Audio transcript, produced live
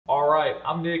Alright,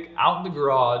 I'm Nick, out in the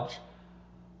garage.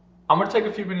 I'm going to take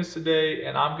a few minutes today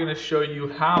and I'm going to show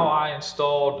you how I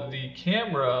installed the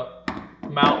camera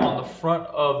mount on the front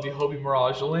of the Hobie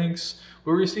Mirage Lynx.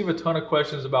 We receive a ton of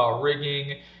questions about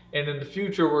rigging, and in the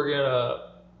future we're gonna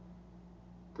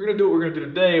do what we're gonna do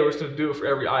today. We're just gonna do it for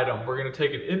every item. We're gonna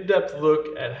take an in-depth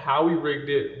look at how we rigged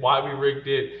it, why we rigged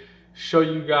it, show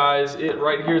you guys it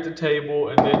right here at the table,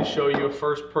 and then show you a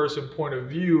first-person point of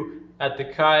view at the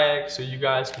kayak so you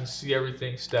guys can see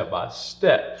everything step by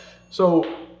step. So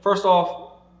first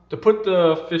off, to put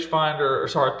the fish finder,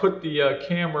 put the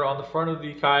camera on the front of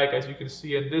the kayak, as you can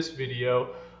see in this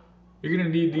video, you're gonna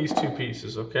need these two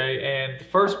pieces, okay? And the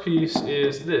first piece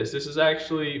is this. This is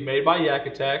actually made by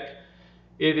Kayak.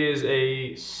 It is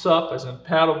a SUP, as in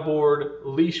paddleboard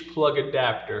leash plug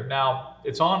adapter. Now,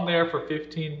 it's on there for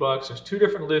 15 bucks. There's two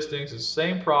different listings. It's the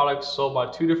same product sold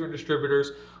by two different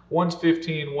distributors. One's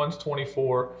 15, one's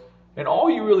 24. And all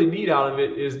you really need out of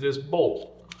it is this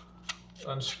bolt.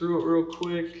 Unscrew it real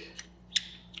quick,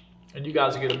 and you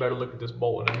guys will get a better look at this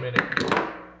bolt in a minute.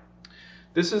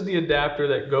 This is the adapter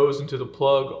that goes into the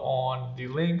plug on the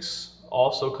Lynx,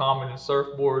 also common in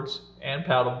surfboards and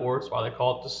paddleboards, why they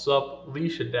call it the SUP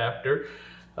leash adapter.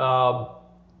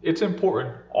 It's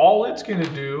important. All it's going to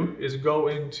do is go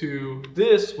into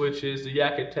this, which is the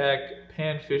Kayak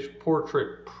Panfish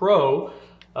Portrait Pro.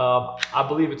 I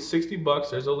believe it's 60 bucks.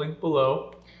 There's a link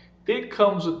below. It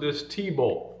comes with this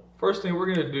T-bolt. First thing we're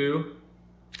going to do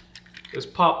is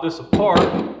pop this apart,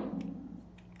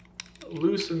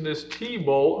 loosen this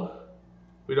T-bolt.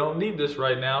 We don't need this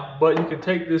right now, but you can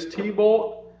take this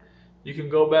T-bolt, you can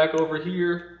go back over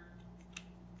here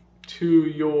to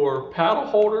your paddle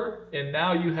holder, and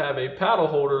now you have a paddle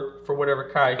holder for whatever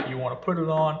kayak you want to put it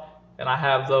on, and I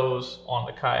have those on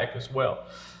the kayak as well.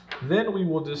 Then we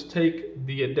will just take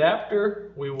the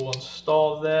adapter, we will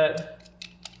install that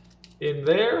in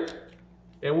there,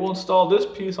 and we'll install this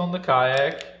piece on the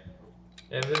kayak,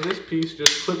 and then this piece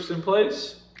just clips in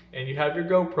place and you have your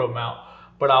GoPro mount.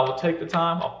 But I will take the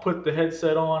time, I'll put the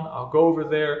headset on, I'll go over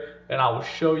there, and I will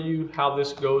show you how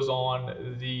this goes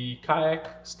on the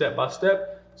kayak step by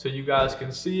step so you guys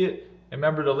can see it. And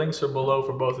remember, the links are below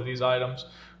for both of these items.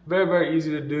 Very, very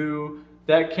easy to do.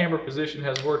 That camera position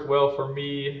has worked well for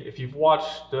me. If you've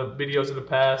watched the videos in the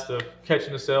past of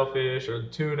catching the sailfish or the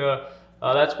tuna,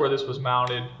 that's where this was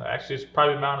mounted. Actually, it's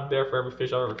probably mounted there for every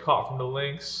fish I've ever caught from the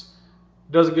Lynx.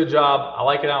 Does a good job. I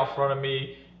like it out in front of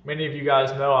me. Many of you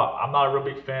guys know I'm not a real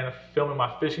big fan of filming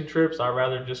my fishing trips. I'd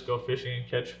rather just go fishing and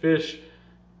catch fish.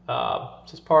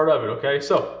 It's just part of it, okay?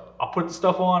 So I'll put the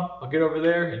stuff on, I'll get over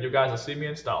there, and you guys will see me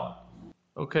installing.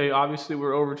 Okay, obviously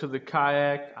we're over to the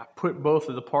kayak. I put both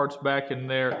of the parts back in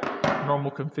their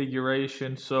normal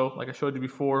configuration. So like I showed you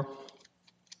before,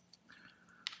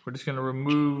 we're just gonna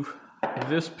remove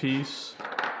this piece,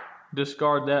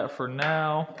 discard that for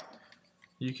now.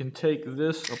 You can take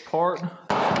this apart.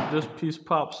 This piece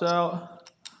pops out.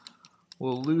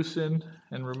 We'll loosen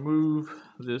and remove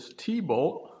this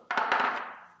T-bolt.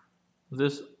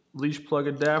 This leash plug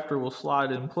adapter will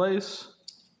slide in place.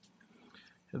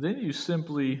 And then you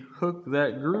simply hook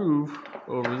that groove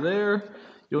over there.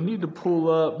 You'll need to pull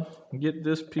up, get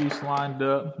this piece lined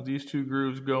up. These two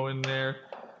grooves go in there.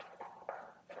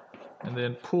 And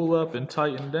then pull up and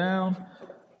tighten down.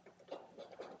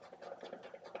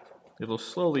 It'll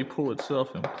slowly pull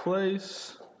itself in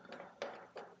place.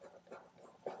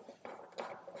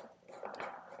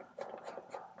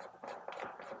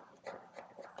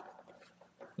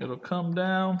 It'll come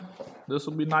down. This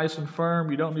will be nice and firm.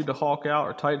 You don't need to hawk out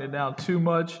or tighten it down too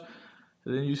much.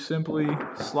 And then you simply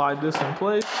slide this in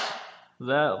place.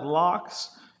 That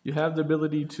locks. You have the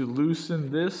ability to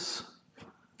loosen this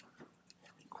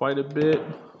quite a bit.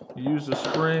 Use the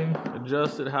spring,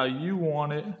 adjust it how you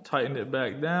want it, tighten it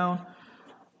back down.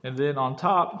 And then on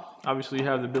top, obviously you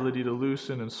have the ability to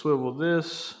loosen and swivel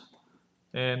this.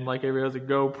 And like every other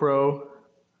GoPro,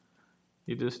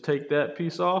 you just take that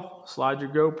piece off, slide your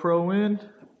GoPro in,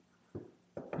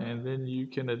 and then you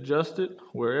can adjust it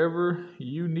wherever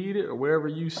you need it or wherever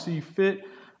you see fit.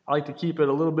 I like to keep it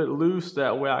a little bit loose,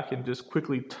 that way I can just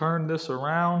quickly turn this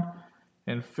around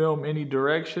and film any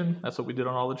direction. That's what we did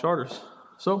on all the charters.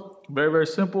 So, very, very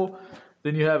simple.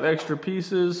 Then you have extra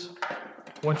pieces.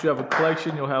 Once you have a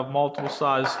collection, you'll have multiple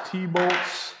size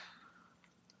T-bolts.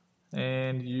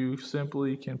 And you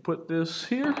simply can put this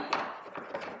here,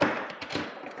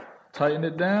 tighten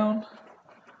it down,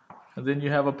 and then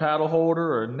you have a paddle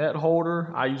holder or a net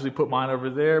holder. I usually put mine over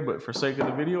there, but for sake of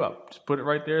the video, I'll just put it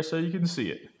right there so you can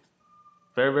see it.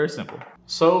 Very, very simple.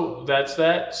 So that's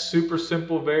that. Super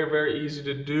simple, very, very easy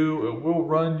to do. It will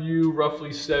run you roughly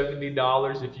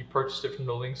 $70 if you purchase it from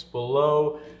the links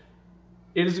below.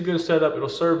 It is a good setup. It'll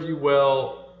serve you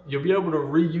well. You'll be able to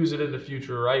reuse it in the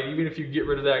future, right? Even if you get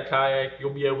rid of that kayak,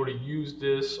 you'll be able to use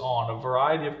this on a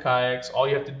variety of kayaks. All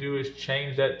you have to do is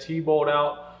change that T-bolt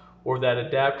out or that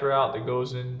adapter out that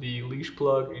goes in the leash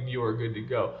plug, and you are good to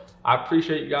go. I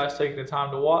appreciate you guys taking the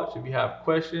time to watch. If you have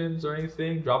questions or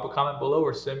anything, drop a comment below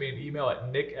or send me an email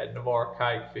at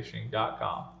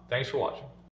nick@navarrekayakfishing.com. Thanks for watching.